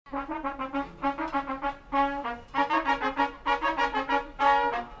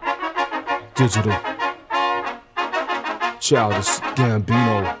Digital, Childish,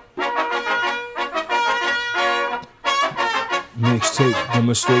 Gambino, mixtape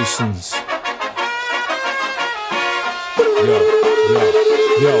demonstrations.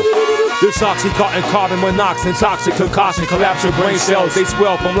 Yo. This oxycontin, carbon monoxide, toxic concoction, collapse your brain cells. They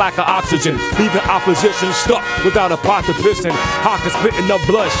swell from lack of oxygen, leaving opposition stuck without a pot to piston. Hawk is spitting up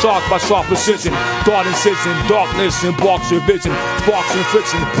blood, sharp by sharp precision. Thought incision, darkness embarks your vision. Sparks and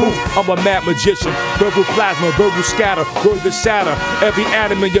friction, poof, I'm a mad magician. Verbal plasma, verbal scatter, word to shatter. Every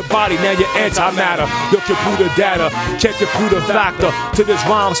atom in your body, now you're antimatter. Your computer data, check computer factor to this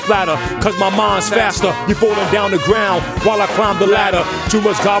rhyme splatter. Cause my mind's faster, you falling down the ground while I climb the ladder. Too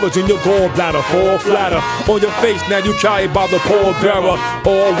much garbage in your gallbladder, fall flatter. On your face, now you carried by the pallbearer.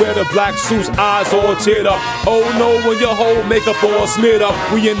 All wear the black suits, eyes all teared up. Oh no, when your whole makeup all smeared up.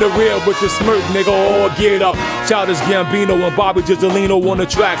 We in the rear with the smirk, nigga, all geared up. Childish Gambino and Bobby Gizzolino on the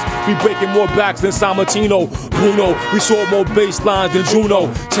tracks. We breaking more backs than Sammartino. Bruno, we saw more bass lines than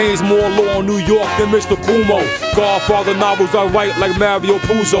Juno. Changed more law in New York than Mr. Kumo. Godfather novels I write like Mario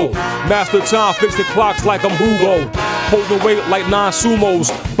Puzo. Master time, fix the clocks like I'm Hugo. Holding weight like 9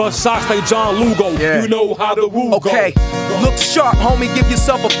 sumos, bust socks like John Lugo. You know how the woo go. Okay, look sharp, homie, give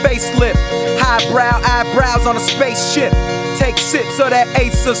yourself a facelift. Highbrow eyebrows on a spaceship. Take sips of that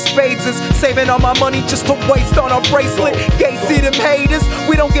ace of spades is saving all my money just to waste on a bracelet. Gay see them haters,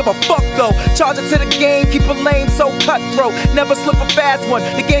 we don't give a fuck though. Charge it to the game, keep a lame so cutthroat. Never slip a fast one,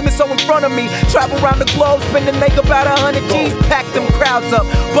 the game is so in front of me. Travel around the globe, spending make about 100 G's. Pack them crowds up,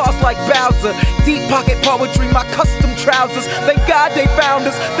 boss like Bowser. Deep pocket poetry, my custom trousers. Thank God they found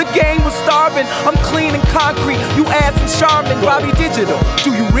us, the game was starving. I'm clean and concrete, you ass and Charmin. Bobby Digital,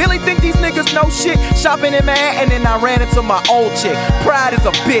 do you really think these niggas know shit? Shopping in Manhattan and I ran into my old chick. Pride is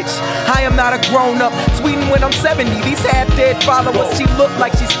a bitch, I am not a grown up. Tweeting when I'm 70, these half-dead followers. She look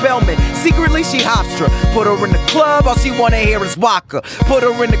like she Spellman, secretly she Hofstra. Put her in the club, all she wanna hear is Waka. Put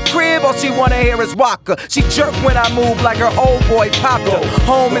her in the crib, all she wanna hear is Waka. She jerk when I move like her old boy popped her.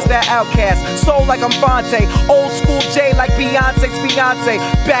 Home is that outcast, soul like I'm Fonte. Old school J like Beyonce's fiance.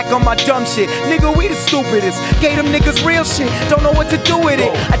 Back on my dumb shit, nigga we the stupidest. Gave them niggas real shit, don't know what to do with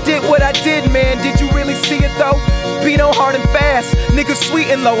it. I did what I did, man, did you really see it though? Bino hard and fast, niggas sweet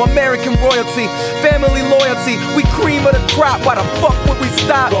and low. American royalty, family loyalty. We cream of the crop, why the fuck would we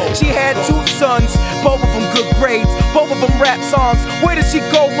stop? She had 2 sons, both of them good grades, both of them rap songs. Where did she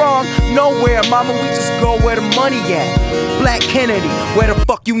go wrong? Nowhere, mama, we just go where the money at. Black Kennedy, where the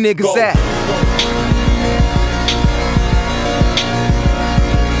fuck you niggas at?